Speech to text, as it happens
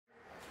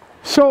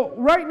So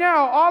right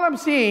now, all I'm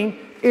seeing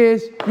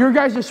is your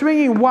guys are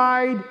swinging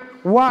wide,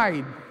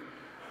 wide.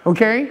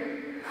 Okay?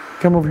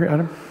 Come over here,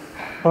 Adam.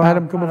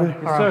 Adam, come over here.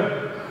 Yes,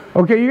 sir.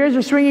 Okay, you guys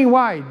are swinging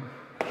wide.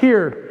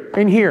 Here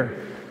and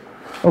here.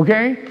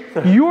 Okay?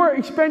 You're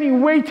expending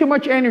way too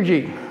much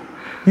energy.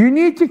 You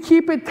need to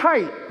keep it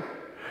tight.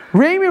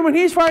 Raymond, when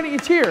he's fighting,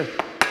 it's here.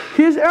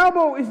 His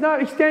elbow is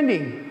not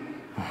extending.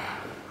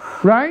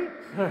 Right?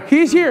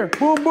 He's here.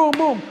 Boom, boom,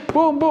 boom.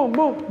 Boom, boom,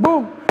 boom,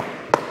 boom.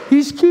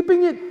 He's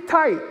keeping it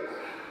tight.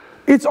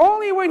 It's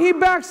only when he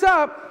backs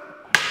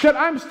up that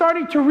I'm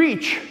starting to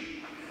reach.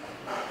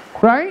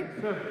 Right?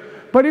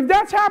 But if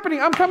that's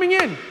happening, I'm coming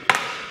in.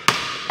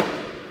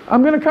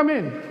 I'm going to come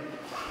in.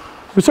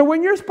 So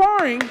when you're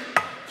sparring,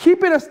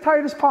 keep it as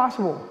tight as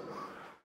possible.